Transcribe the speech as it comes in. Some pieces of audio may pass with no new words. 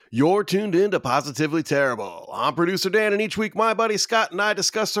You're tuned in to Positively Terrible. I'm producer Dan, and each week my buddy Scott and I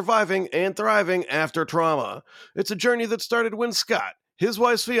discuss surviving and thriving after trauma. It's a journey that started when Scott, his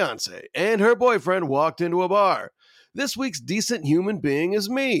wife's fiance, and her boyfriend walked into a bar. This week's decent human being is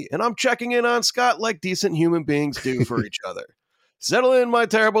me, and I'm checking in on Scott like decent human beings do for each other. Settle in, my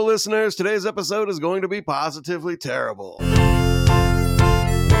terrible listeners. Today's episode is going to be positively terrible.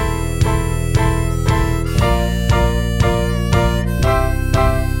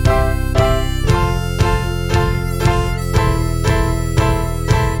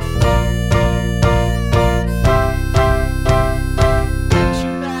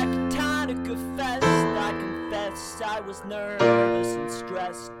 I was nervous and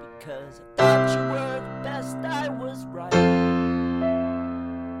stressed because I thought you were the best. I was right.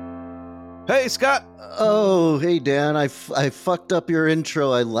 Hey, Scott. Oh, hey, Dan. I fucked up your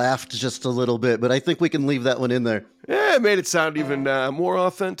intro. I laughed just a little bit, but I think we can leave that one in there. Yeah, it made it sound even more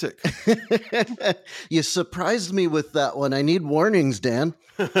authentic. You surprised me with that one. I need warnings, Dan.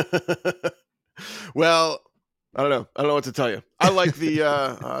 Well, I don't know what to tell you. I like the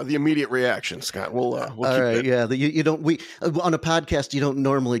immediate reaction, Scott. We'll all keep right, it. yeah. You don't. We on a podcast, you don't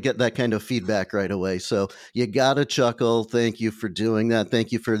normally get that kind of feedback right away. So you gotta chuckle. Thank you for doing that.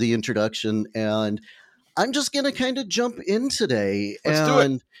 Thank you for the introduction. And I'm just gonna kind of jump in today. Let's do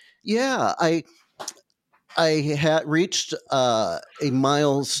it. Yeah, I had reached a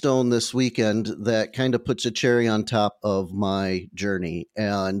milestone this weekend that kind of puts a cherry on top of my journey,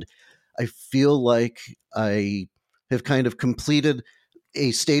 and I feel like I have kind of completed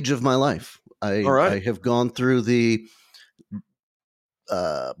a stage of my life. All right. I have gone through the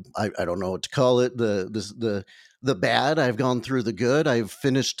I don't know what to call it, the bad. I've gone through the good. I've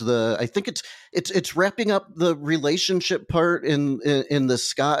finished I think it's wrapping up the relationship part in the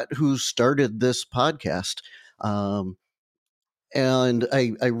Scott who started this podcast. And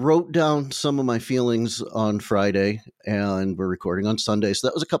I wrote down some of my feelings on Friday, and we're recording on Sunday. So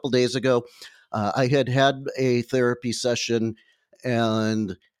that was a couple days ago. I had a therapy session,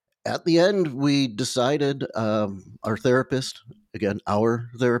 and at the end, we decided, our therapist,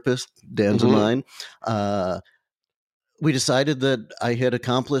 Dan's and mine, we decided that I had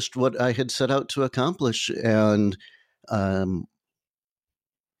accomplished what I had set out to accomplish. And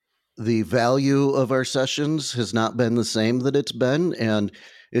the value of our sessions has not been the same that it's been, and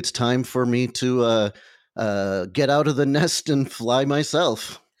it's time for me to get out of the nest and fly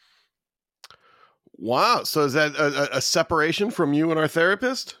myself. Wow. So is that a separation from you and our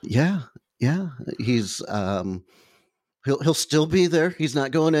therapist? Yeah. He's he'll still be there. He's not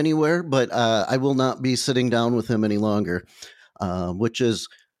going anywhere, but I will not be sitting down with him any longer, which is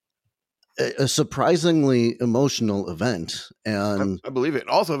a surprisingly emotional event. And I believe it.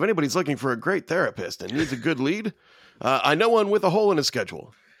 Also, if anybody's looking for a great therapist and needs a good lead, I know one with a hole in his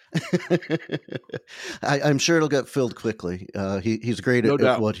schedule. I'm sure it'll get filled quickly. He's great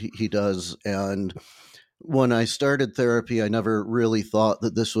at what he does. And when I started therapy, I never really thought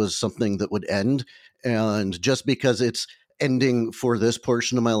that this was something that would end. And just because it's ending for this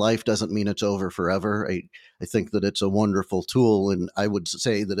portion of my life doesn't mean it's over forever. I think that it's a wonderful tool. And I would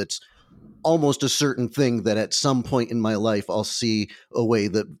say that it's almost a certain thing that at some point in my life, I'll see a way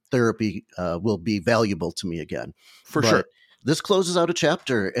that therapy will be valuable to me again. For sure. This closes out a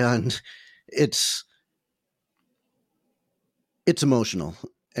chapter, and it's emotional.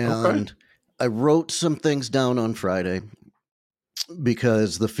 And okay. I wrote some things down on Friday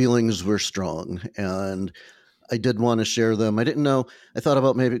because the feelings were strong, and I did want to share them. I didn't know. I thought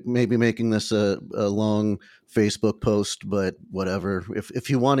about maybe making this a long Facebook post, but whatever.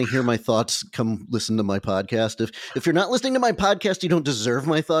 If you want to hear my thoughts, come listen to my podcast. If you're not listening to my podcast, you don't deserve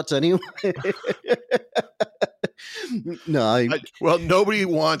my thoughts anyway. No, well, nobody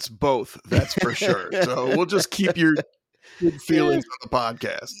wants both. That's for sure. So we'll just keep your good feelings on the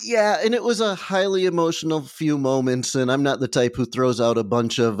podcast. Yeah, and it was a highly emotional few moments, and I'm not the type who throws out a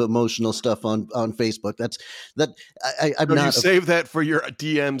bunch of emotional stuff on Facebook. I'm not. You save that for your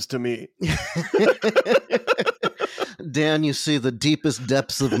DMs to me. Dan, you see the deepest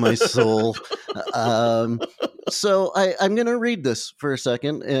depths of my soul. So I'm going to read this for a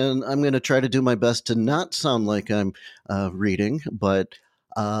second, and I'm going to try to do my best to not sound like I'm reading, but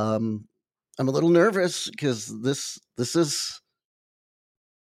I'm a little nervous because this is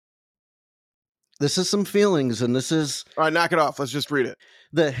some feelings, and this is... All right, knock it off. Let's just read it.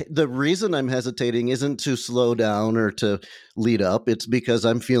 The reason I'm hesitating isn't to slow down or to lead up. It's because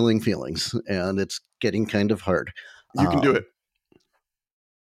I'm feeling feelings, and it's getting kind of hard. You can do it.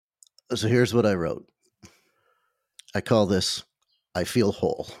 So here's what I wrote. I call this, I Feel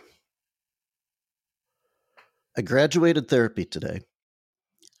Whole. I graduated therapy today.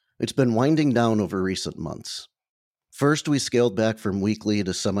 It's been winding down over recent months. First, we scaled back from weekly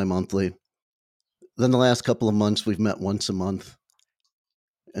to semi-monthly. Then the last couple of months, we've met once a month.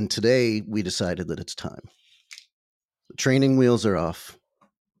 And today, we decided that it's time. The training wheels are off.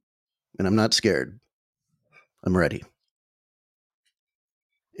 And I'm not scared. I'm ready.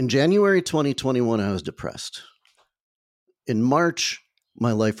 In January 2021, I was depressed. In March,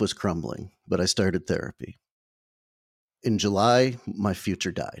 my life was crumbling, but I started therapy. In July, my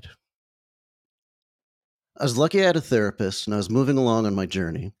future died. I was lucky I had a therapist, and I was moving along on my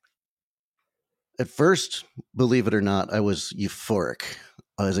journey. At first, believe it or not, I was euphoric.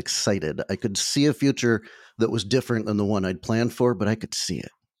 I was excited. I could see a future that was different than the one I'd planned for, but I could see it.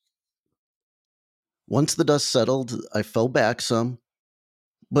 Once the dust settled, I fell back some,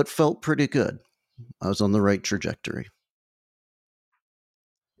 but felt pretty good. I was on the right trajectory.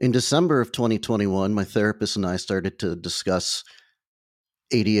 In December of 2021, my therapist and I started to discuss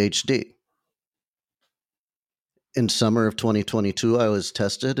ADHD. In summer of 2022, I was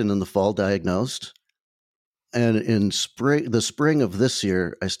tested and in the fall diagnosed. And in the spring of this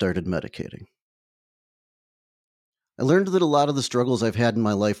year, I started medicating. I learned that a lot of the struggles I've had in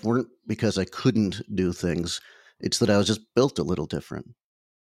my life weren't because I couldn't do things. It's that I was just built a little different.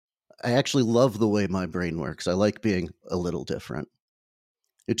 I actually love the way my brain works. I like being a little different.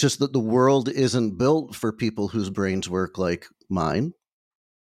 It's just that the world isn't built for people whose brains work like mine.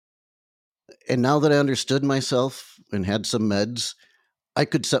 And now that I understood myself and had some meds, I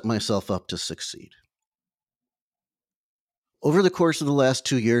could set myself up to succeed. Over the course of the last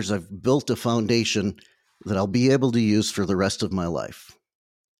 2 years, I've built a foundation that I'll be able to use for the rest of my life.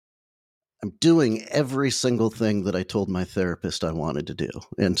 I'm doing every single thing that I told my therapist I wanted to do,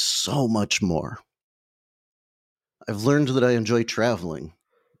 and so much more. I've learned that I enjoy traveling.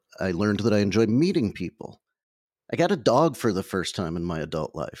 I learned that I enjoy meeting people. I got a dog for the first time in my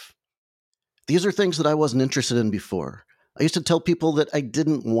adult life. These are things that I wasn't interested in before. I used to tell people that I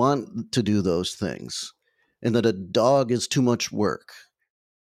didn't want to do those things, and that a dog is too much work.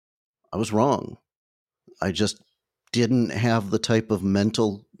 I was wrong. I just didn't have the type of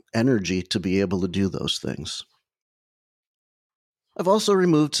mental energy to be able to do those things. I've also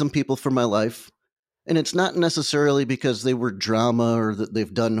removed some people from my life, and it's not necessarily because they were drama or that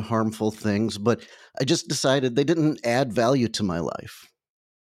they've done harmful things, but I just decided they didn't add value to my life.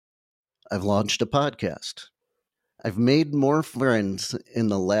 I've launched a podcast. I've made more friends in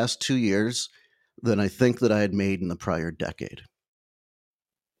the last 2 years than I think that I had made in the prior decade.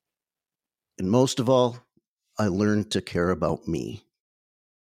 And most of all, I learned to care about me.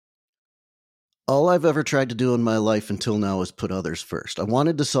 All I've ever tried to do in my life until now is put others first. I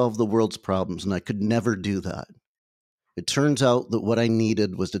wanted to solve the world's problems, and I could never do that. It turns out that what I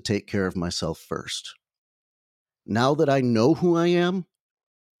needed was to take care of myself first. Now that I know who I am,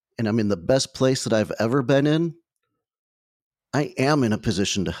 and I'm in the best place that I've ever been in, I am in a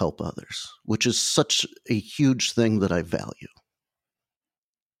position to help others, which is such a huge thing that I value.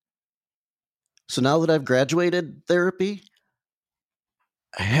 So now that I've graduated therapy,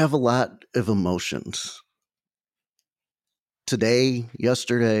 I have a lot of emotions. Today,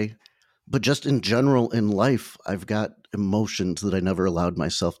 yesterday, but just in general in life, I've got emotions that I never allowed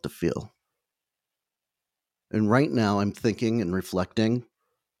myself to feel. And right now I'm thinking and reflecting.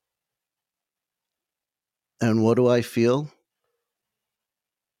 And what do I feel?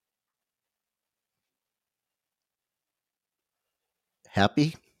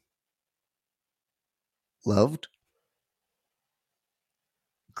 Happy? Loved?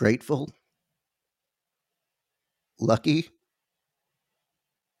 Grateful? Lucky?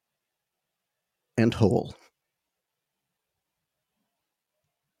 And whole.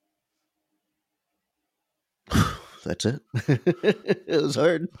 That's it. It was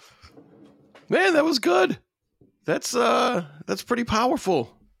hard. Man, that was good. That's pretty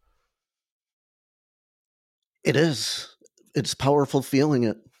powerful. It is. It's powerful feeling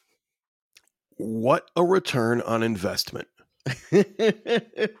it. What a return on investment.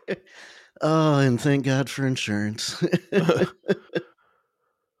 Oh, and thank God for insurance.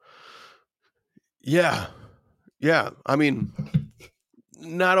 Yeah. I mean,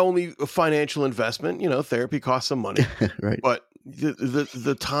 not only a financial investment, therapy costs some money, right? But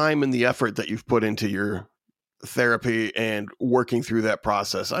the time and the effort that you've put into your therapy and working through that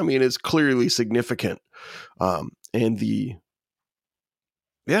process, I mean, it's clearly significant. And the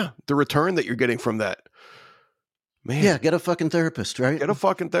return that you're getting from that, man. Yeah, get a fucking therapist, right? Get a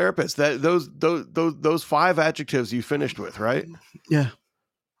fucking therapist. That those 5 adjectives you finished with, right? Yeah.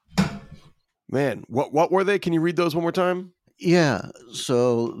 Man, what were they? Can you read those one more time? Yeah.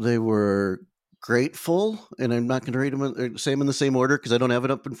 So they were grateful, and I'm not going to read them, say them in the same order because I don't have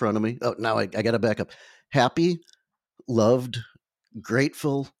it up in front of me. Oh, now I got to back up. Happy, loved,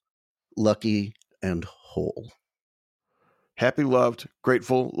 grateful, lucky, and whole. Happy, loved,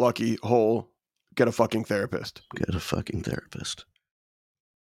 grateful, lucky, whole. Get a fucking therapist. Get a fucking therapist.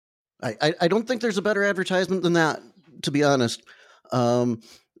 I don't think there's a better advertisement than that, to be honest.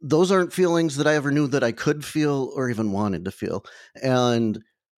 Those aren't feelings that I ever knew that I could feel or even wanted to feel. And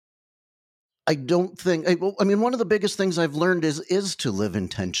I don't think, I mean, one of the biggest things I've learned is to live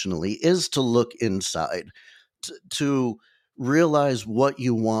intentionally, is to look inside, to realize what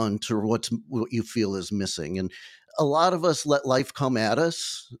you want or what you feel is missing. And a lot of us let life come at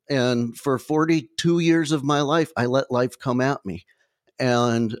us. And for 42 years of my life, I let life come at me.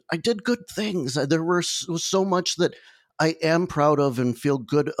 And I did good things. There was so much that I am proud of and feel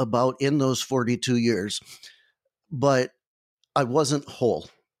good about in those 42 years. But I wasn't whole.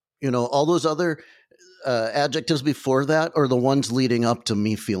 You know, all those other adjectives before that are the ones leading up to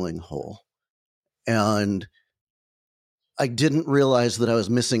me feeling whole. And I didn't realize that I was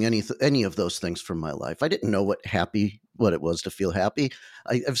missing any of those things from my life. I didn't know what it was to feel happy.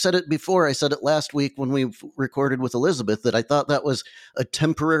 I've said it before. I said it last week when we recorded with Elizabeth, that I thought that was a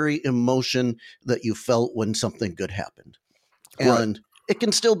temporary emotion that you felt when something good happened. And It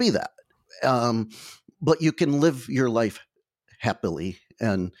can still be that. But you can live your life happily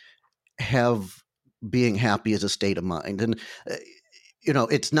and have being happy as a state of mind. And, you know,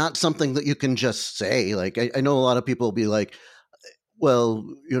 it's not something that you can just say. Like, I know a lot of people will be like, well,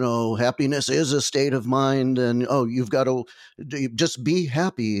 you know, happiness is a state of mind, and you've got to just be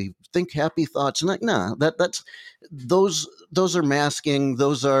happy, think happy thoughts. And like, nah, those are masking.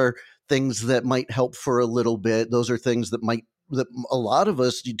 Those are things that might help for a little bit. Those are things that a lot of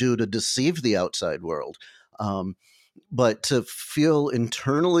us do to deceive the outside world. But to feel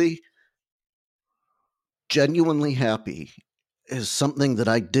internally genuinely happy is something that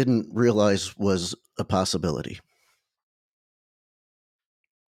I didn't realize was a possibility.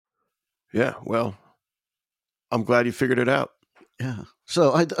 Yeah, well, I'm glad you figured it out. Yeah.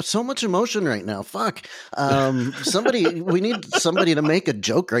 So so much emotion right now. Fuck. We need somebody to make a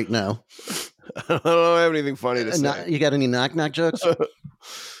joke right now. I don't have anything funny to say. You got any knock-knock jokes?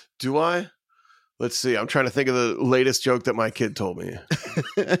 Do I? Let's see. I'm trying to think of the latest joke that my kid told me.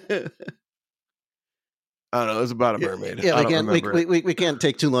 I don't know. It was about a mermaid. Yeah, we can't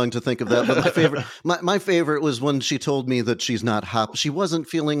take too long to think of that. But my favorite was when she told me that she's not happy. She wasn't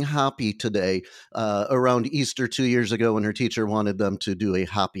feeling happy today around Easter 2 years ago, when her teacher wanted them to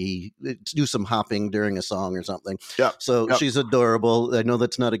do some hopping during a song or something. Yeah. So she's adorable. I know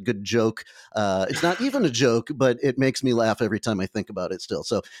that's not a good joke. It's not even a joke, but it makes me laugh every time I think about it still.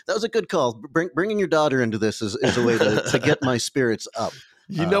 So that was a good call. Bringing your daughter into this is a way to get my spirits up.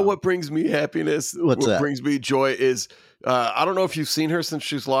 You know what brings me happiness? What brings me joy is, I don't know if you've seen her since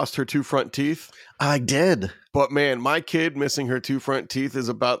she's lost her 2 front teeth. I did. But man, my kid missing her 2 front teeth is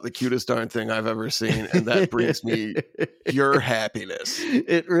about the cutest darn thing I've ever seen. And that brings me pure happiness.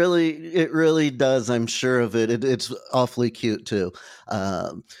 It really does. I'm sure of it. It's awfully cute too.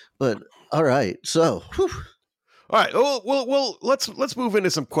 But all right. So, whew. All right. Well, let's move into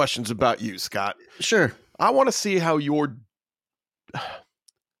some questions about you, Scott. Sure. I want to see how you're...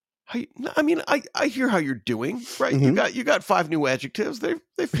 I hear how you're doing, right? Mm-hmm. You got 5 new adjectives. They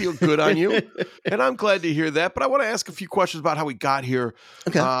feel good on you, and I'm glad to hear that. But I want to ask a few questions about how we got here,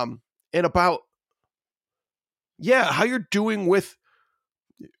 okay. And about how you're doing with,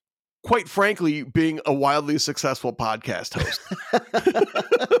 quite frankly, being a wildly successful podcast host.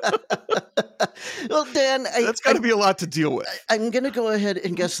 Well, Dan, that's got to be a lot to deal with. I'm going to go ahead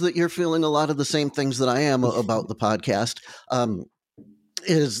and guess that you're feeling a lot of the same things that I am about the podcast.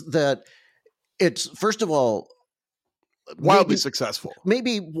 Is that it's, first of all, wildly successful.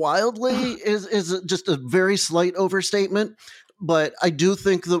 Maybe wildly is just a very slight overstatement, but I do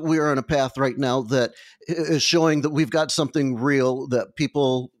think that we are on a path right now that is showing that we've got something real that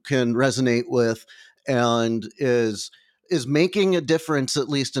people can resonate with, and is making a difference, at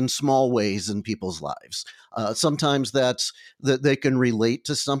least in small ways, in people's lives. Sometimes that's that they can relate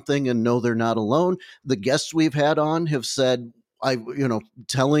to something and know they're not alone. The guests we've had on have said,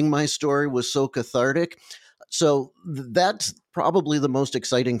 telling my story was so cathartic. So that's probably the most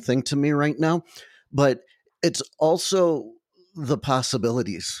exciting thing to me right now. But it's also the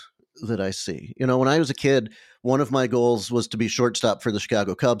possibilities that I see. When I was a kid, one of my goals was to be shortstop for the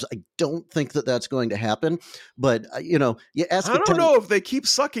Chicago Cubs. I don't think that that's going to happen, but you ask. I don't know if they keep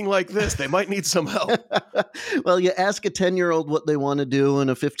sucking like this, they might need some help. Well, you ask a 10-year-old what they want to do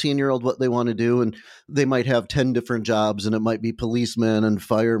and a 15-year-old what they want to do, and they might have 10 different jobs, and it might be policeman and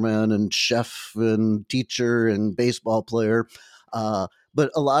fireman and chef and teacher and baseball player.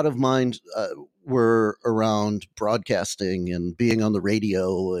 But a lot of mine were around broadcasting and being on the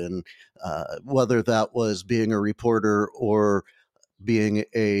radio, and whether that was being a reporter or being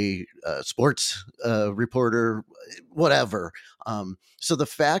a sports reporter, whatever. So the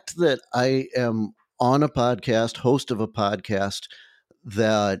fact that I am on a podcast, host of a podcast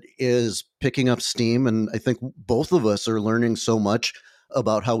that is picking up steam, and I think both of us are learning so much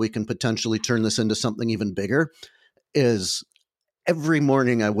about how we can potentially turn this into something even bigger, is every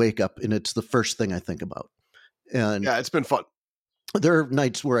morning I wake up and it's the first thing I think about. And yeah, it's been fun. There are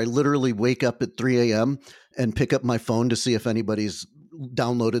nights where I literally wake up at 3 a.m. and pick up my phone to see if anybody's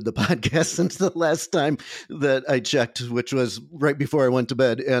downloaded the podcast since the last time that I checked, which was right before I went to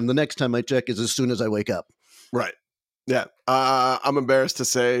bed. And the next time I check is as soon as I wake up. Right. Yeah. I'm embarrassed to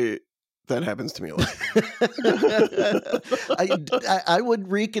say that happens to me a lot. I would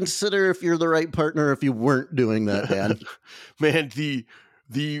reconsider if you're the right partner if you weren't doing that, Dan. Man, the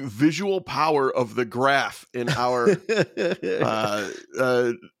visual power of the graph in our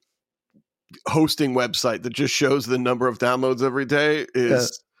hosting website that just shows the number of downloads every day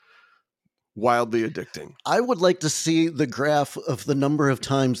is wildly addicting. I would like to see the graph of the number of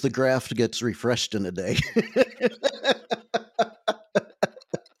times the graph gets refreshed in a day.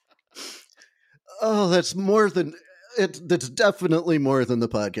 Oh, that's more than that's definitely more than the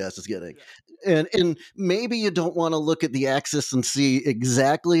podcast is getting. And maybe you don't want to look at the axis and see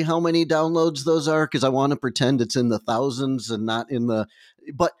exactly how many downloads those are, because I want to pretend it's in the thousands and not in the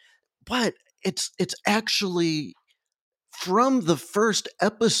but it's actually from the first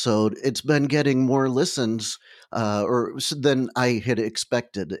episode, it's been getting more listens than I had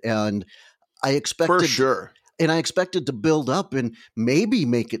expected. And I expected for sure. And I expected to build up and maybe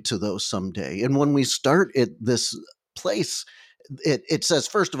make it to those someday. And when we start at this place, it says,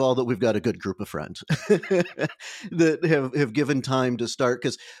 first of all, that we've got a good group of friends that have given time to start.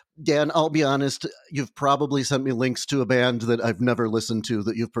 Because, Dan, I'll be honest, you've probably sent me links to a band that I've never listened to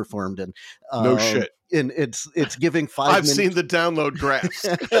that you've performed in. No shit. And it's giving 5 minutes. I've seen the download graphs.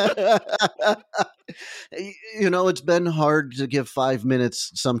 It's been hard to give 5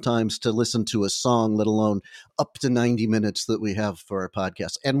 minutes sometimes to listen to a song, let alone up to 90 minutes that we have for our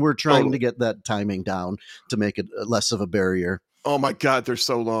podcast. And we're trying to get that timing down to make it less of a barrier. Oh my God, they're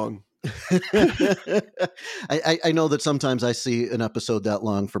so long. I know that sometimes I see an episode that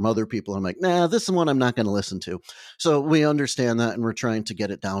long from other people. I'm like, nah, this is one I'm not going to listen to. So we understand that, and we're trying to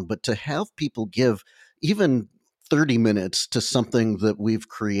get it down. But to have people give even 30 minutes to something that we've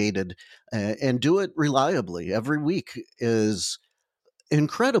created and do it reliably every week is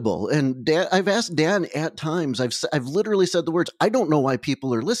incredible. And Dan, I've asked Dan at times, I've literally said the words, I don't know why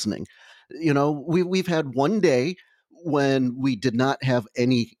people are listening. We've had one day when we did not have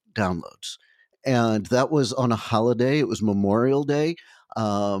any downloads, and that was on a holiday. It was Memorial Day.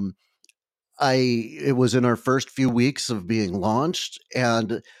 It was in our first few weeks of being launched,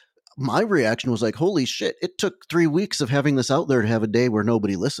 and my reaction was like, holy shit, it took 3 weeks of having this out there to have a day where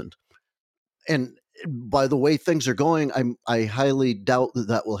nobody listened. And by the way things are going, I highly doubt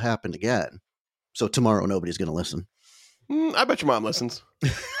that will happen again. So tomorrow nobody's going to listen. I bet your mom listens.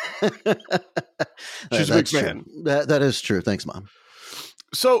 She's a big fan. That is true. Thanks, Mom.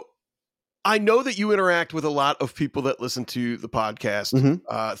 So I know that you interact with a lot of people that listen to the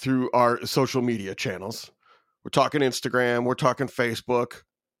podcast through our social media channels. We're talking Instagram. We're talking Facebook.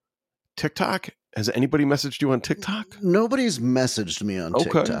 TikTok? Has anybody messaged you on TikTok? Nobody's messaged me on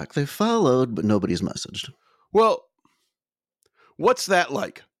TikTok. They followed, but nobody's messaged. Well, what's that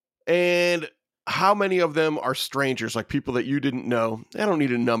like? And how many of them are strangers, like people that you didn't know? I don't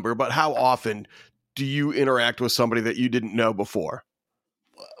need a number, but how often do you interact with somebody that you didn't know before?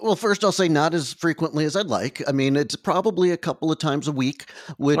 Well, first I'll say not as frequently as I'd like. I mean, it's probably a couple of times a week,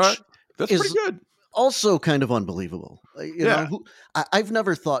 which that's pretty good. Also kind of unbelievable. You know, I've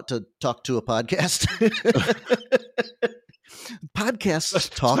never thought to talk to a podcast. Podcasts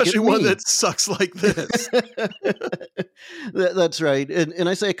talk especially one that sucks like this. That's right. And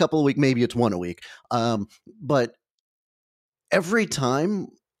I say a couple a week, maybe it's one a week. But every time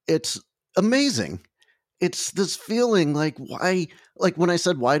it's amazing. It's this feeling like when I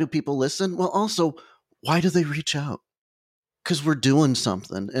said, why do people listen? Well, also, why do they reach out? Because we're doing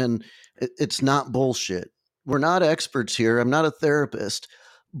something, and it's not bullshit. We're not experts here. I'm not a therapist,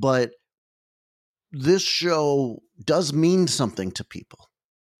 but this show does mean something to people.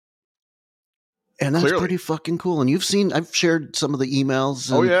 And that's Clearly pretty fucking cool. And I've shared some of the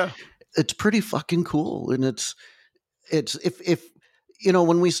emails. Oh yeah. It's pretty fucking cool. And it's if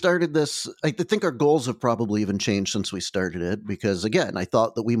when we started this, I think our goals have probably even changed since we started it, because again, I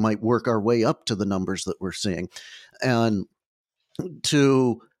thought that we might work our way up to the numbers that we're seeing, and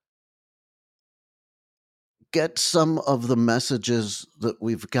to get some of the messages that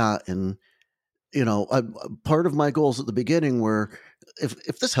we've gotten. Part of my goals at the beginning were,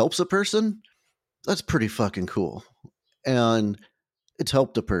 if this helps a person, that's pretty fucking cool. And it's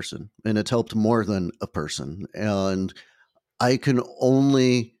helped a person, and it's helped more than a person. And I can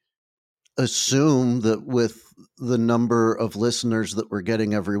only assume that with the number of listeners that we're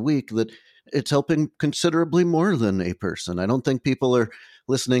getting every week, that it's helping considerably more than a person. I don't think people are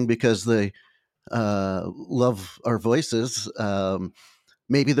listening because they love our voices.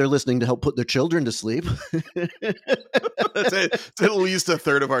 Maybe they're listening to help put their children to sleep. It's at least a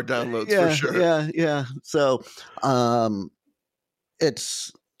third of our downloads, for sure. Yeah. So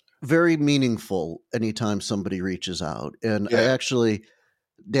it's very meaningful anytime somebody reaches out. And I actually,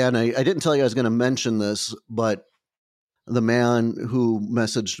 Dan, I didn't tell you I was going to mention this, but the man who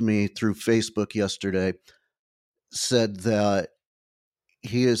messaged me through Facebook yesterday said that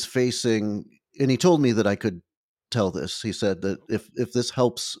he is facing, and he told me that I could tell this. He said that if this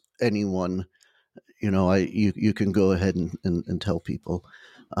helps anyone, you can go ahead and tell people.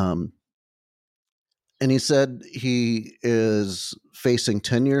 And he said he is facing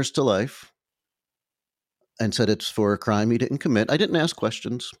 10 years to life, and said it's for a crime he didn't commit. I didn't ask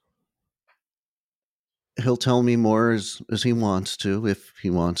questions. He'll tell me more as he wants to, if he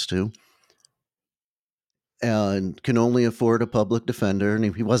wants to, and can only afford a public defender.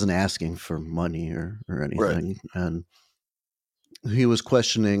 And he wasn't asking for money or anything. Right. And he was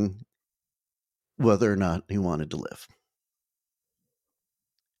questioning whether or not he wanted to live.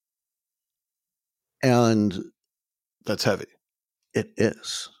 And that's heavy. It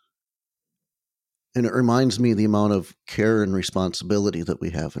is. And it reminds me of the amount of care and responsibility that we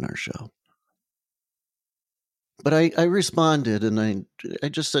have in our show. But I responded, and I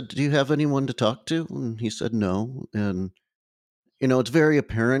just said, do you have anyone to talk to? And he said no. And, it's very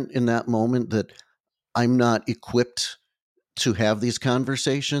apparent in that moment that I'm not equipped to have these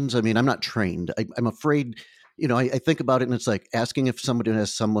conversations. I mean, I'm not trained. I'm afraid, I think about it, and it's like asking if somebody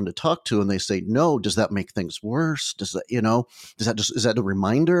has someone to talk to and they say no, does that make things worse? Does that, is that a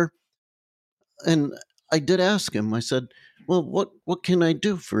reminder? And I did ask him, I said, well, what can I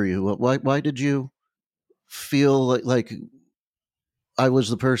do for you? Why did you feel like I was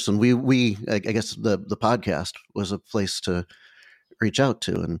the person? I guess the podcast was a place to reach out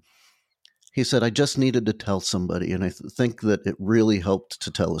to. And he said, I just needed to tell somebody. And I think that it really helped to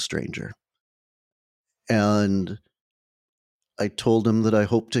tell a stranger. And I told him that I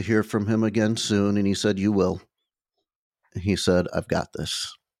hope to hear from him again soon. And he said, you will. He said, I've got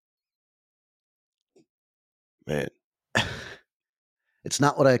this. Man. It's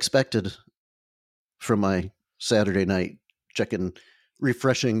not what I expected from my Saturday night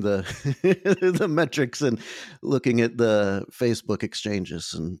refreshing the the metrics and looking at the Facebook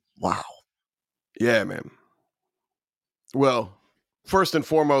exchanges, and wow. Yeah, man. Well, first and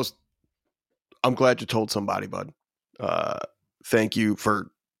foremost, I'm glad you told somebody, bud. Thank you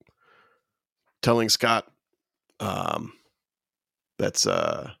for telling Scott. That's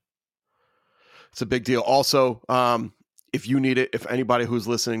it's a big deal. Also, if you need it, if anybody who's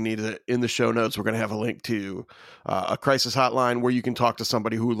listening needs it, in the show notes, we're going to have a link to a crisis hotline where you can talk to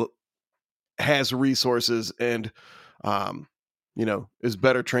somebody who has resources and, is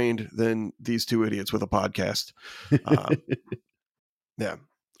better trained than these two idiots with a podcast. Yeah.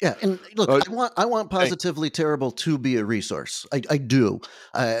 Yeah, and look, I want Positively Terrible to be a resource. I do.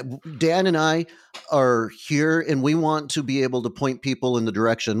 Dan and I are here, and we want to be able to point people in the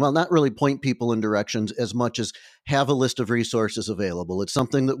direction. Well, not really point people in directions as much as have a list of resources available. It's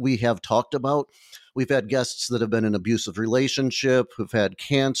something that we have talked about. We've had guests that have been in an abusive relationship, who've had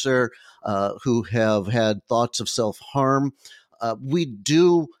cancer, who have had thoughts of self-harm. We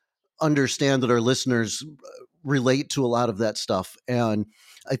do understand that our listeners relate to a lot of that stuff, and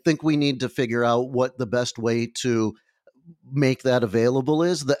I think we need to figure out what the best way to make that available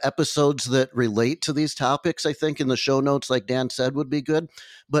is. The episodes that relate to these topics, I think in the show notes, like Dan said, would be good.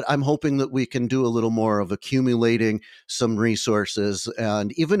 But I'm hoping that we can do a little more of accumulating some resources.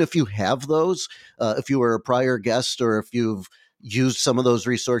 And even if you have those, if you were a prior guest or if you've used some of those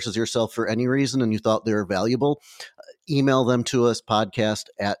resources yourself for any reason and you thought they were valuable, email them to us, podcast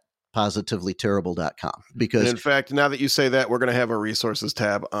at positivelyterrible.com. Because and in fact, now that you say that, we're going to have a resources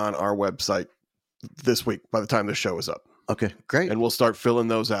tab on our website this week by the time the show is up. Okay, great. And we'll start filling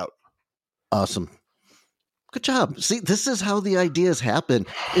those out. Awesome. Good job. See, this is how the ideas happen.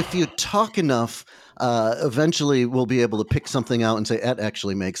 If you talk enough, eventually we'll be able to pick something out and say, that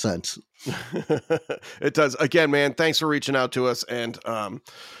actually makes sense. It does. Again, man, thanks for reaching out to us. And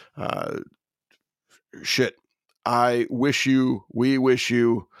we wish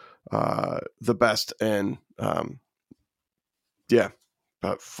you the best. And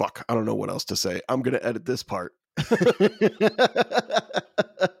fuck, I don't know what else to say. I'm going to edit this part.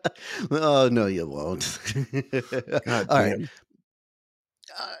 Oh, no, you won't. God All damn. right.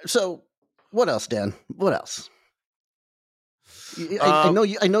 So what else, Dan? What else? I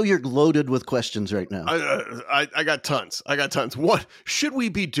know you're loaded with questions right now. I got tons. What should we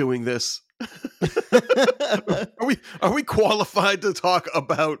be doing this? Are we qualified to talk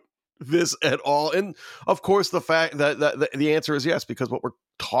about this at all? And of course, the fact that the answer is yes, because what we're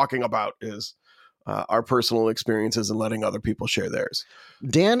talking about is our personal experiences and letting other people share theirs.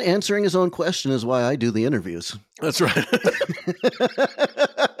 Dan answering his own question is why I do the interviews. That's right.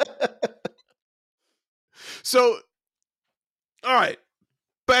 So, all right,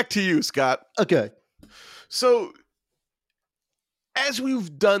 back to you, Scott. Okay. So, as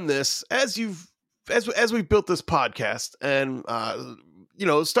we've done this, as we've built this podcast and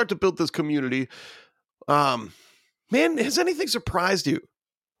start to build this community, man, has anything surprised you?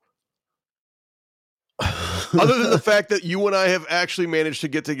 Other than the fact that you and I have actually managed to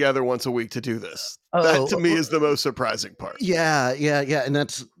get together once a week to do this. That to me is the most surprising part. Yeah. And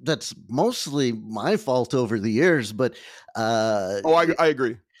that's mostly my fault over the years, but I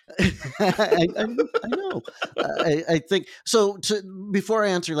agree. I know. I think so. Before I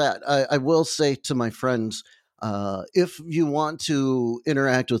answer that, I will say to my friends, if you want to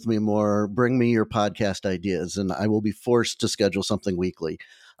interact with me more, bring me your podcast ideas, and I will be forced to schedule something weekly.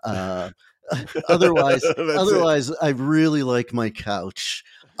 Otherwise, I really like my couch.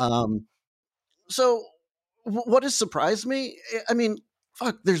 So what has surprised me? I mean,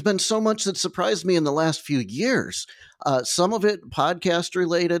 fuck, there's been so much that surprised me in the last few years. Some of it podcast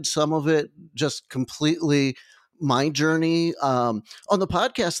related, some of it just completely my journey. On the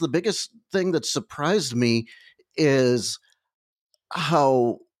podcast, the biggest thing that surprised me is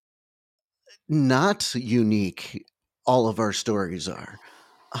how not unique all of our stories are.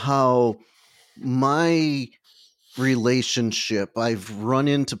 How my relationship, I've run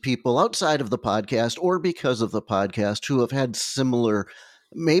into people outside of the podcast or because of the podcast who have had similar,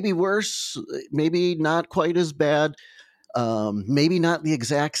 maybe worse, maybe not quite as bad, maybe not the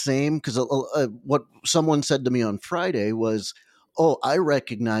exact same. Because what someone said to me on Friday was, oh, I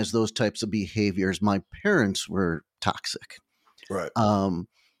recognize those types of behaviors. My parents were toxic. Right.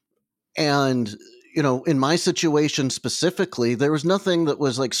 And in my situation specifically, there was nothing that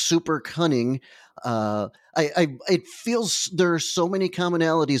was like super cunning. It feels there are so many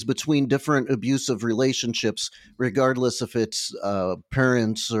commonalities between different abusive relationships, regardless if it's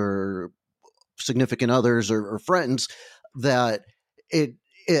parents or significant others or friends, that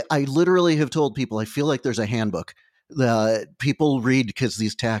I literally have told people, I feel like there's a handbook that people read because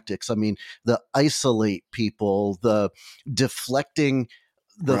these tactics, I mean, the isolate people, the deflecting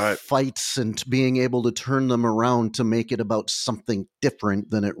the fights and being able to turn them around to make it about something different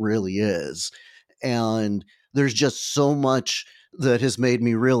than it really is. And there's just so much that has made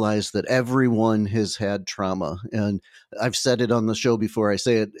me realize that everyone has had trauma. And I've said it on the show before. I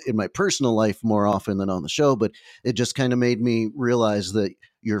say it in my personal life more often than on the show, but it just kind of made me realize that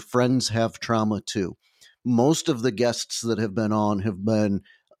your friends have trauma too. Most of the guests that have been on have been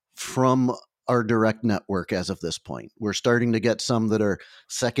from our direct network as of this point. We're starting to get some that are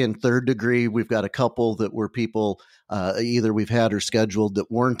second, third degree. We've got a couple that were people either we've had or scheduled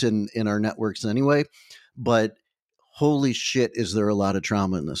that weren't in our networks anyway. But holy shit, is there a lot of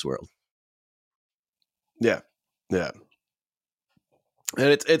trauma in this world? Yeah. And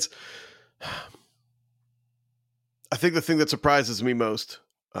it's I think the thing that surprises me most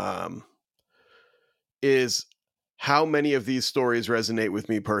is how many of these stories resonate with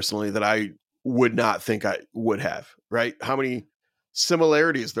me personally that I would not think I would have, right? How many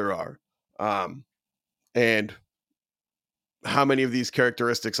similarities there are. And how many of these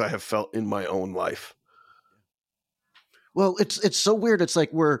characteristics I have felt in my own life. Well, it's so weird. It's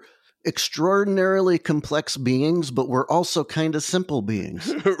like we're extraordinarily complex beings, but we're also kind of simple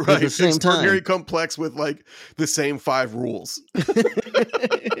beings right. At the same extraordinary time. Complex with like the same 5 rules.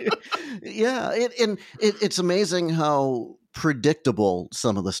 Yeah. It's amazing how predictable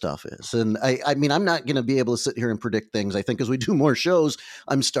some of the stuff is. And I mean, I'm not going to be able to sit here and predict things. I think as we do more shows,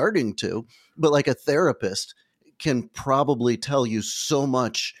 I'm starting to, but like a therapist can probably tell you so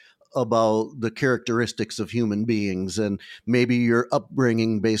much about the characteristics of human beings and maybe your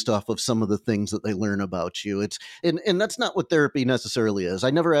upbringing based off of some of the things that they learn about you. And that's not what therapy necessarily is.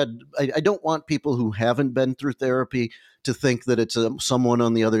 I don't want people who haven't been through therapy to think that it's someone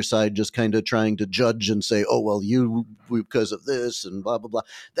on the other side just kind of trying to judge and say, oh, well, you because of this and blah, blah, blah.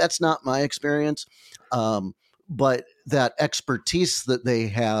 That's not my experience. But that expertise that they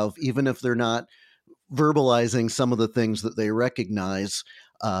have, even if they're not verbalizing some of the things that they recognize,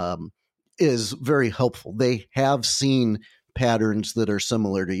 is very helpful. They have seen patterns that are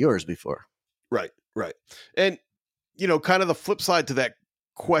similar to yours before. Right. And, kind of the flip side to that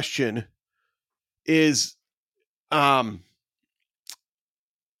question is, all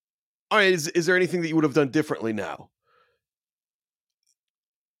right, is there anything that you would have done differently now?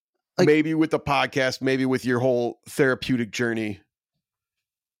 Maybe with the podcast, maybe with your whole therapeutic journey?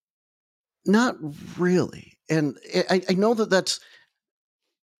 Not really. And I know that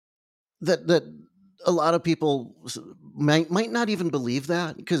a lot of people might not even believe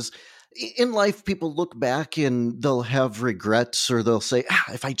that, because in life people look back and they'll have regrets, or they'll say,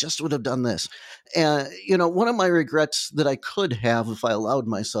 if I just would have done this. And one of my regrets that I could have if I allowed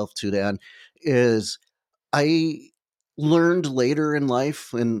myself to, Dan, is I learned later in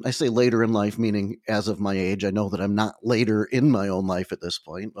life, and I say later in life meaning as of my age. I know that I'm not later in my own life at this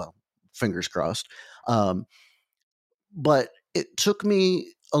point. Well, fingers crossed. But it took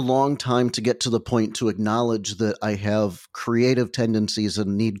me a long time to get to the point to acknowledge that I have creative tendencies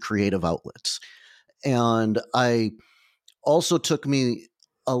and need creative outlets. And I also took me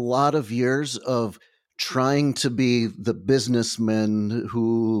a lot of years of trying to be the businessman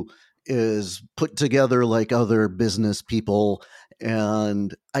who is put together like other business people.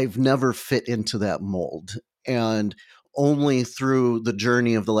 And I've never fit into that mold. And only through the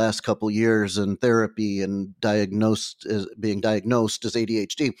journey of the last couple of years in therapy and being diagnosed as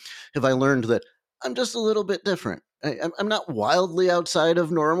ADHD have I learned that I'm just a little bit different. I'm not wildly outside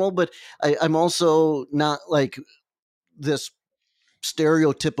of normal, but I'm also not like this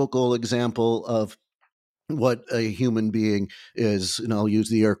stereotypical example of what a human being is, and I'll use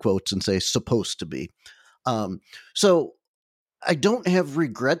the air quotes and say supposed to be. So I don't have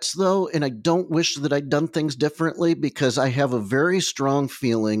regrets, though, and I don't wish that I'd done things differently, because I have a very strong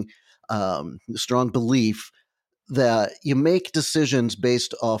feeling, strong belief that you make decisions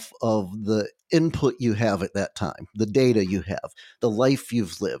based off of the input you have at that time, the data you have, the life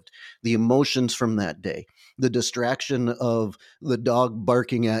you've lived, the emotions from that day, the distraction of the dog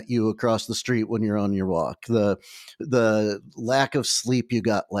barking at you across the street when you're on your walk, the lack of sleep you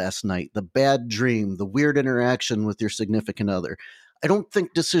got last night, the bad dream, the weird interaction with your significant other. I don't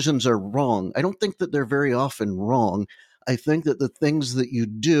think decisions are wrong. I don't think that they're very often wrong. I think that the things that you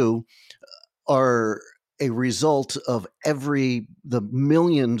do are a result of the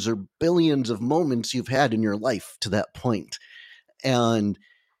millions or billions of moments you've had in your life to that point. And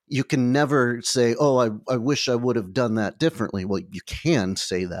you can never say, oh, I wish I would have done that differently. Well, you can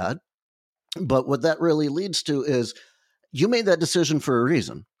say that. But what that really leads to is you made that decision for a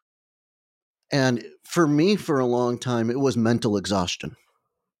reason. And for me, for a long time, it was mental exhaustion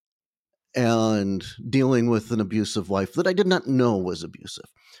and dealing with an abusive wife that I did not know was abusive.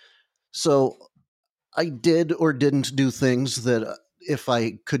 So I did or didn't do things that if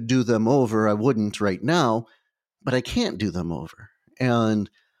I could do them over, I wouldn't right now, but I can't do them over. And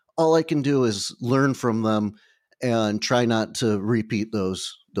all I can do is learn from them and try not to repeat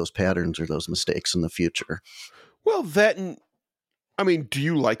those patterns or those mistakes in the future. Well, do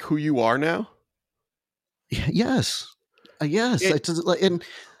you like who you are now? Yes. Yes.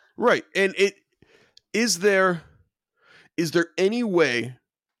 Right. And is there any way,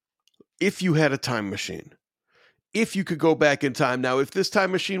 if you had a time machine, if you could go back in time now, if this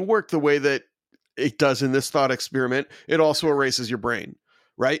time machine worked the way that it does in this thought experiment, it also erases your brain,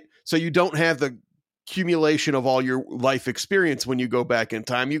 right? So you don't have the accumulation of all your life experience when you go back in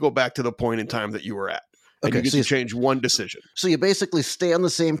time. You go back to the point in time that you were at. And you get to change one decision. So you basically stay on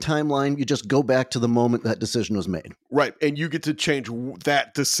the same timeline. You just go back to the moment that decision was made. Right. And you get to change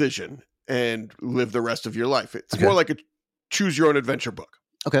that decision and live the rest of your life. It's more like a choose your own adventure book.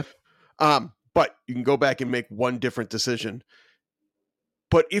 Okay. But you can go back and make one different decision.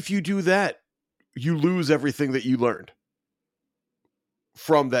 But if you do that, you lose everything that you learned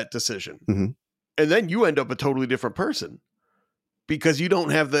from that decision. Mm-hmm. And then you end up a totally different person because you don't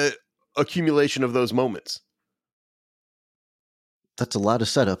have the accumulation of those moments. That's a lot of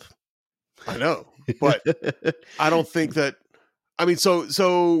setup. I know. But I don't think that, I mean,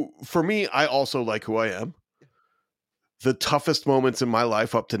 so for me, I also like who I am. The toughest moments in my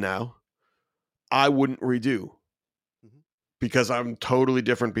life up to now, I wouldn't redo because I'm totally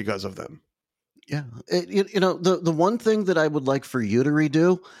different because of them. Yeah. The one thing that I would like for you to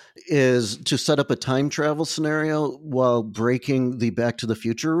redo is to set up a time travel scenario while breaking the Back to the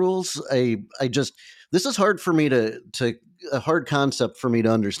Future rules. This is hard for me to a hard concept for me to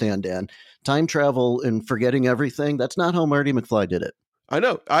understand, Dan. Time travel and forgetting everything, that's not how Marty McFly did it. I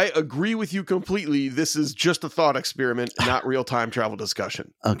know. I agree with you completely. This is just a thought experiment, not real time travel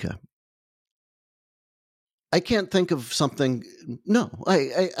discussion. Okay. I can't think of something. No,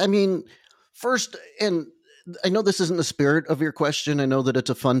 I mean, first, and I know this isn't the spirit of your question. I know that it's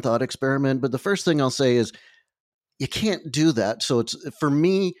a fun thought experiment, but the first thing I'll say is you can't do that. So it's, for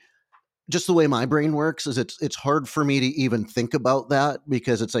me, just the way my brain works is it's hard for me to even think about that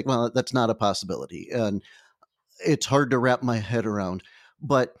because it's like, well, that's not a possibility. And it's hard to wrap my head around.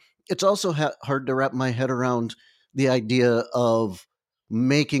 But it's also hard to wrap my head around the idea of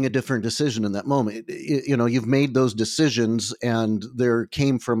making a different decision in that moment. You've made those decisions and they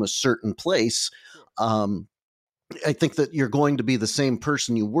came from a certain place. I think that you're going to be the same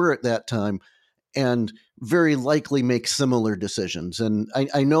person you were at that time and very likely make similar decisions. And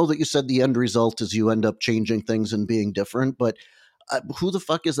I know that you said the end result is you end up changing things and being different, but who the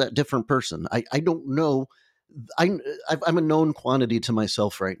fuck is that different person? I don't know. I'm a known quantity to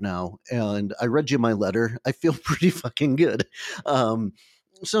myself right now, and I read you my letter. I feel pretty fucking good.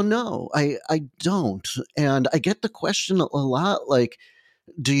 So no, I don't. And I get the question a lot, like,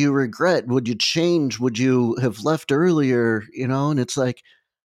 do you regret? Would you change? Would you have left earlier? And it's like,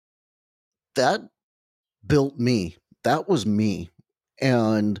 that built me. That was me.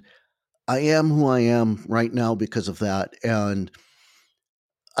 And I am who I am right now because of that. And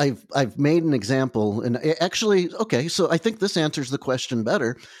I've made an example, and actually, okay, so I think this answers the question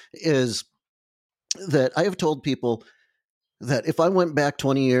better, is that I have told people that if I went back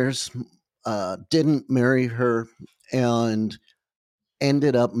 20 years, didn't marry her, and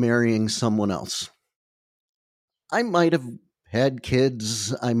ended up marrying someone else, I might have had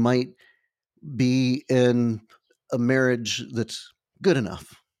kids. I might be in a marriage that's good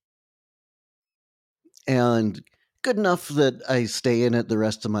enough. And good enough that I stay in it the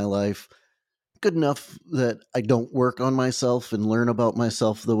rest of my life. Good enough that I don't work on myself and learn about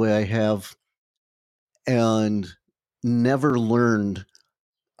myself the way I have. And never learned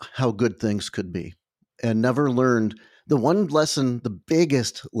how good things could be. And never learned the one lesson, the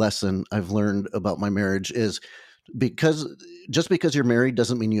biggest lesson I've learned about my marriage is just because you're married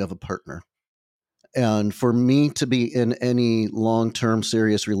doesn't mean you have a partner. And for me to be in any long-term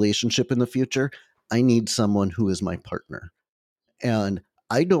serious relationship in the future, I need someone who is my partner. And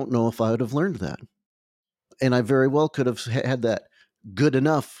I don't know if I would have learned that. And I very well could have had that good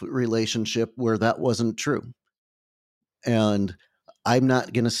enough relationship where that wasn't true. And I'm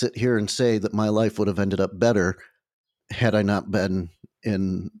not going to sit here and say that my life would have ended up better had I not been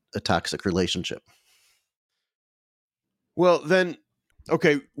in a toxic relationship. Well, then,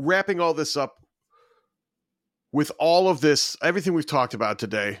 okay, wrapping all this up, with all of this, everything we've talked about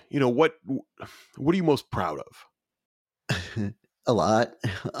today, what are you most proud of? A lot.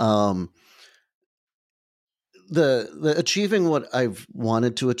 The achieving what I've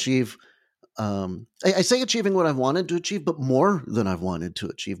wanted to achieve. I say achieving what I've wanted to achieve, but more than I've wanted to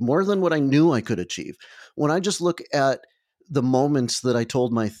achieve, more than what I knew I could achieve. When I just look at the moments that I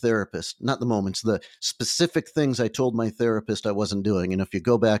told my therapist, not the moments, the specific things I told my therapist I wasn't doing. And if you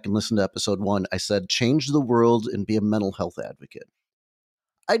go back and listen to episode 1, I said, change the world and be a mental health advocate.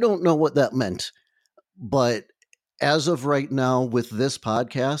 I don't know what that meant, but as of right now with this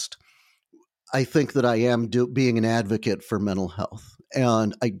podcast, I think that I am being an advocate for mental health.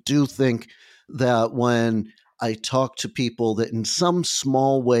 And I do think that when I talk to people that in some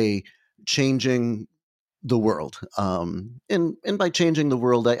small way changing the world, and by changing the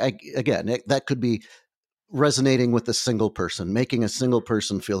world, again, that could be resonating with a single person. Making a single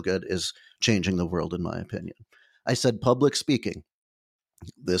person feel good is changing the world, in my opinion. I said public speaking.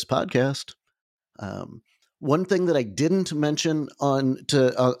 This podcast. One thing that I didn't mention on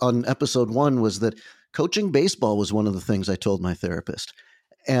episode 1 was that coaching baseball was one of the things I told my therapist.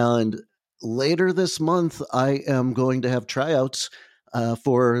 And later this month, I am going to have tryouts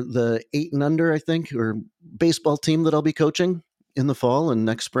for the 8 and under, I think, or baseball team that I'll be coaching in the fall and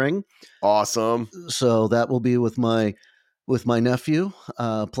next spring. Awesome. So that will be with my nephew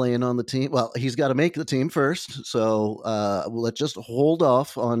playing on the team. Well, he's got to make the team first. So let's just hold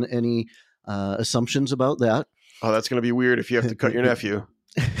off on any assumptions about that. Oh, that's going to be weird if you have to cut your nephew.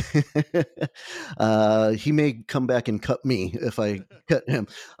 He may come back and cut me if I cut him.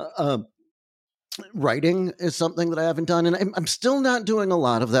 Writing is something that I haven't done, and I'm still not doing a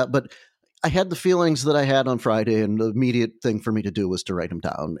lot of that, but I had the feelings that I had on Friday, and the immediate thing for me to do was to write them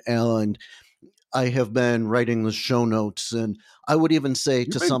down. And I have been writing the show notes, and I would even say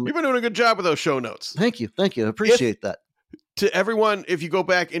you've been doing a good job with those show notes. Thank you. I appreciate that. To everyone, if you go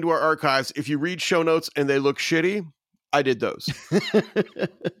back into our archives, if you read show notes and they look shitty, I did those. The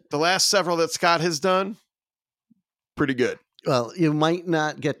last several that Scott has done, pretty good. Well, you might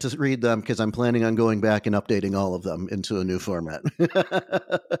not get to read them because I'm planning on going back and updating all of them into a new format.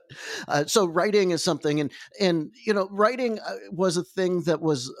 So writing is something, and writing was a thing that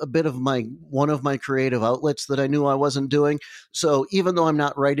was a bit of one of my creative outlets that I knew I wasn't doing. So even though I'm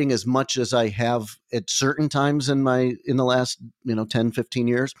not writing as much as I have at certain times in the last 10, 15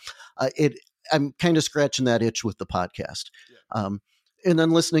 years, I'm kind of scratching that itch with the podcast. Yeah. And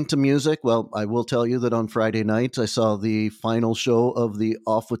then listening to music, well, I will tell you that on Friday night, I saw the final show of the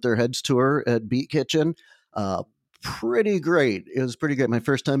Off With Their Heads tour at Beat Kitchen. Pretty great. It was pretty great. My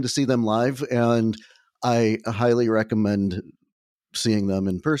first time to see them live, and I highly recommend seeing them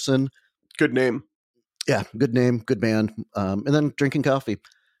in person. Good name. Yeah, good name, good band. And then drinking coffee.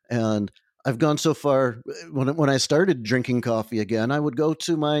 And I've gone so far, when I started drinking coffee again, I would go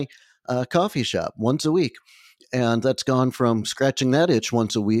to my coffee shop once a week. And that's gone from scratching that itch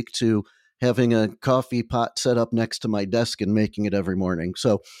once a week to having a coffee pot set up next to my desk and making it every morning.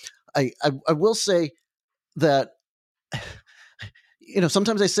 So I will say that,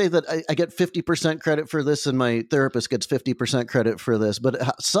 sometimes I say that I get 50% credit for this and my therapist gets 50% credit for this.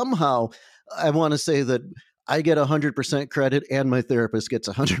 But somehow I want to say that I get 100% credit and my therapist gets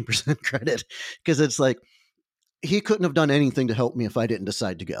 100% credit, because it's like, he couldn't have done anything to help me if I didn't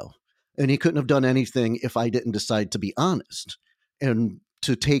decide to go. And he couldn't have done anything if I didn't decide to be honest and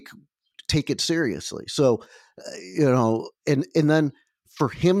to take it seriously. So, and then for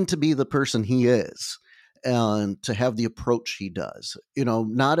him to be the person he is and to have the approach he does,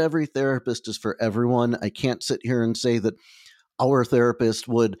 not every therapist is for everyone. I can't sit here and say that our therapist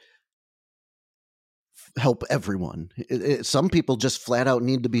would help everyone. Some people just flat out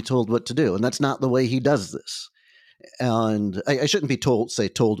need to be told what to do. And that's not the way he does this. And I shouldn't be told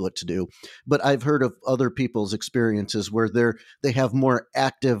what to do, but I've heard of other people's experiences where they have more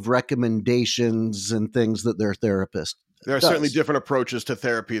active recommendations and things that their therapist There are certainly different approaches to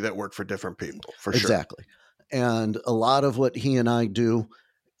therapy that work for different people, for sure. Exactly. And a lot of what he and I do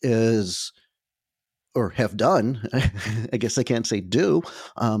is, or have done, I guess I can't say do,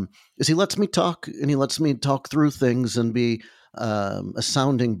 is he lets me talk, and he lets me talk through things and be a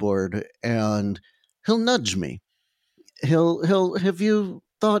sounding board, and he'll nudge me. He'll have you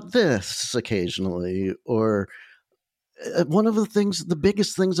thought this occasionally, or one of the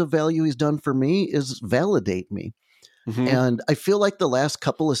biggest things of value he's done for me is validate me. Mm-hmm. And I feel like the last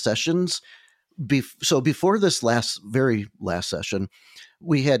couple of sessions, before this very last session,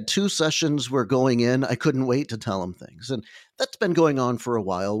 we had 2 sessions where going in, I couldn't wait to tell him things. And that's been going on for a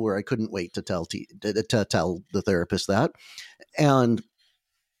while, where I couldn't wait to tell the therapist that. And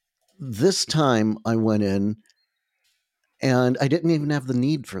this time I went in, and I didn't even have the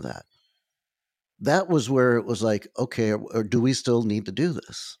need for that. That was where it was like, okay, or do we still need to do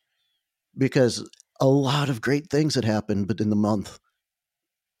this? Because a lot of great things had happened, but in the month,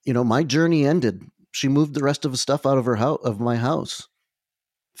 my journey ended. She moved the rest of the stuff out of my house.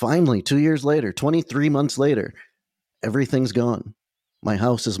 Finally, 2 years later, 23 months later, everything's gone. My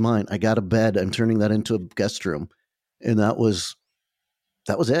house is mine. I got a bed. I'm turning that into a guest room. And that was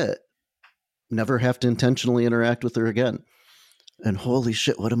it. Never have to intentionally interact with her again. And holy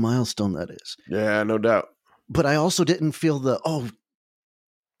shit, what a milestone that is. Yeah, no doubt. But I also didn't feel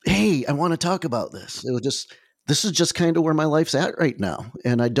hey, I want to talk about this. It was just, this is just kind of where my life's at right now.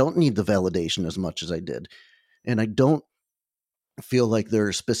 And I don't need the validation as much as I did. And I don't feel like there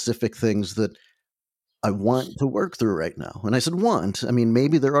are specific things that I want to work through right now. And I said want. I mean,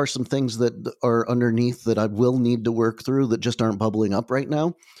 maybe there are some things that are underneath that I will need to work through that just aren't bubbling up right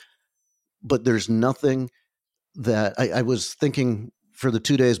now. But there's nothing that I was thinking for the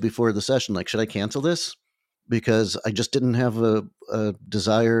 2 days before the session, like, should I cancel this? Because I just didn't have a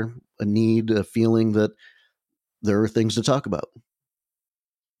desire, a need, a feeling that there are things to talk about.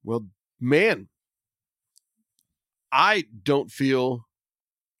 Well, man, I don't feel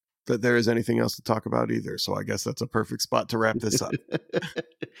that there is anything else to talk about either. So I guess that's a perfect spot to wrap this up.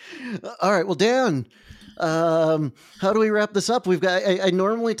 All right. Well, Dan, how do we wrap this up? I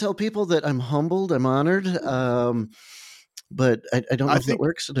normally tell people that I'm humbled, I'm honored, but I don't know if that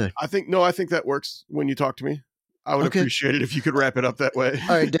works today. I think that works when you talk to me. I would appreciate it if you could wrap it up that way.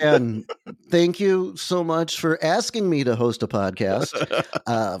 All right, Dan, thank you so much for asking me to host a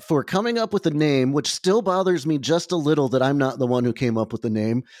podcast, for coming up with a name, which still bothers me just a little that I'm not the one who came up with the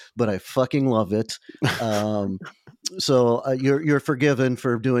name, but I fucking love it. So you're forgiven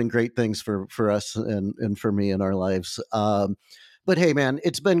for doing great things for us and for me in our lives. But hey, man,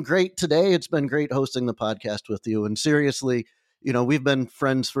 it's been great today. It's been great hosting the podcast with you. And seriously, you know, we've been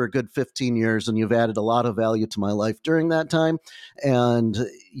friends for a good 15 years, and you've added a lot of value to my life during that time. And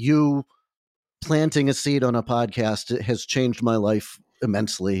you planting a seed on a podcast has changed my life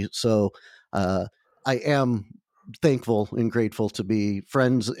immensely. So I am thankful and grateful to be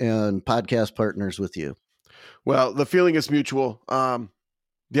friends and podcast partners with you. Well, the feeling is mutual.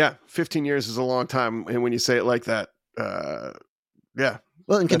 15 years is a long time. And when you say it like that, yeah.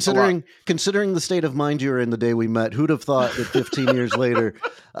 Well, and considering the state of mind you were in the day we met, who'd have thought that 15 years later,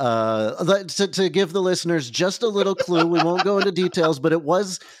 to give the listeners just a little clue, we won't go into details, but it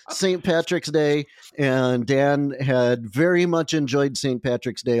was St. Patrick's Day, and Dan had very much enjoyed St.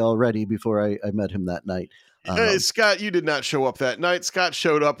 Patrick's Day already before I met him that night. Hey, Scott, you did not show up that night. Scott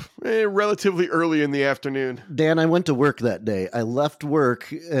showed up relatively early in the afternoon. Dan, I went to work that day. I left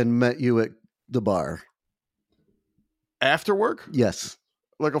work and met you at the bar. After work? Yes.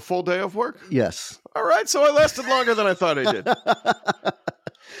 Like a full day of work? Yes. All right, so I lasted longer than I thought I did.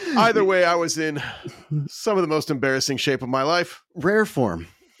 Either way, I was in some of the most embarrassing shape of my life. Rare form.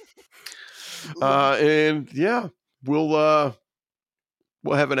 And yeah, we'll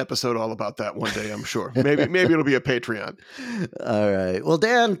have an episode all about that one day, I'm sure. Maybe it'll be a Patreon. All right. Well,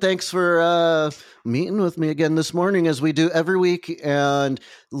 Dan, thanks for meeting with me again this morning, as we do every week. And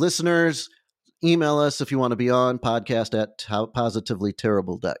listeners, email us if you want to be on, podcast at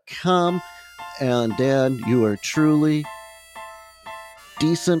positivelyterrible.com. And Dan, you are truly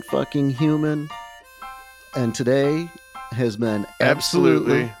decent fucking human. And today has been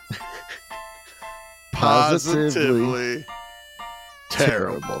absolutely positively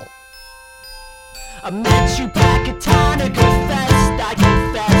terrible. I met you back at Tonic Fest. I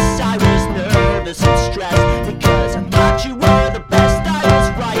confess I was nervous and stressed because I thought you were the best. I was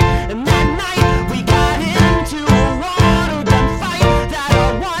right. And that night we got into a water-gun fight that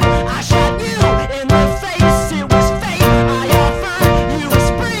I won. I shot you in the face. It was fate. I offered you a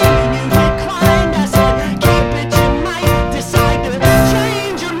spring. You declined. I said, keep it. You might decide to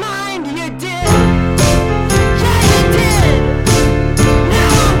change your mind. You did. Yeah, you did.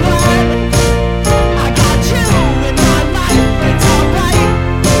 Now I'm glad I got you in my life. It's alright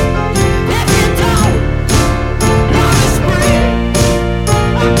if you don't want to spring.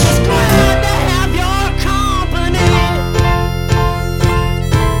 I'm just glad to have your company.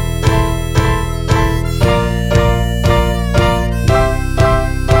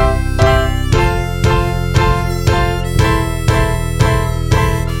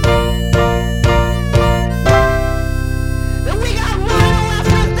 Then we got Rhino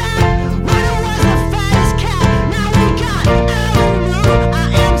after that. Rhino was the fattest cat. Now we got Alan Blue. I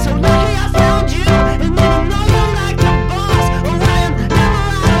am so lucky I found you. And then I know you like the boss. Or I am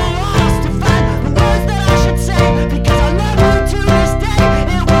never at a loss to find the words that I should say. Because I love you to this day.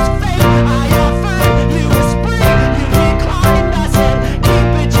 It was fate. I offered you a spring. You declined. I said, keep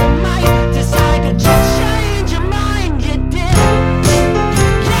it. You might decide to just change your mind. You did.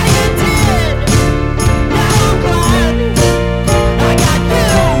 Yeah, you did. Now I'm glad I got you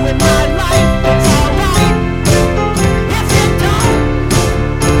in my life. It's alright if you don't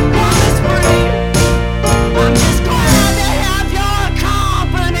want to spring. I'm just glad to have your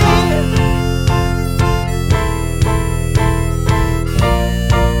company.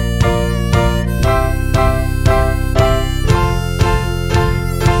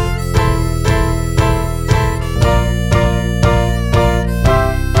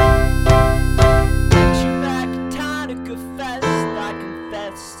 Met you back at Tonica Fest. I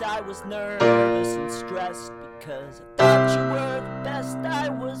confess I was nervous and stressed because I thought you were the best. I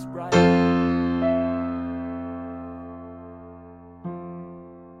was right.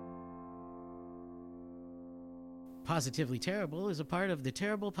 Positively Terrible is a part of the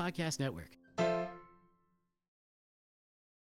Terrible Podcast Network.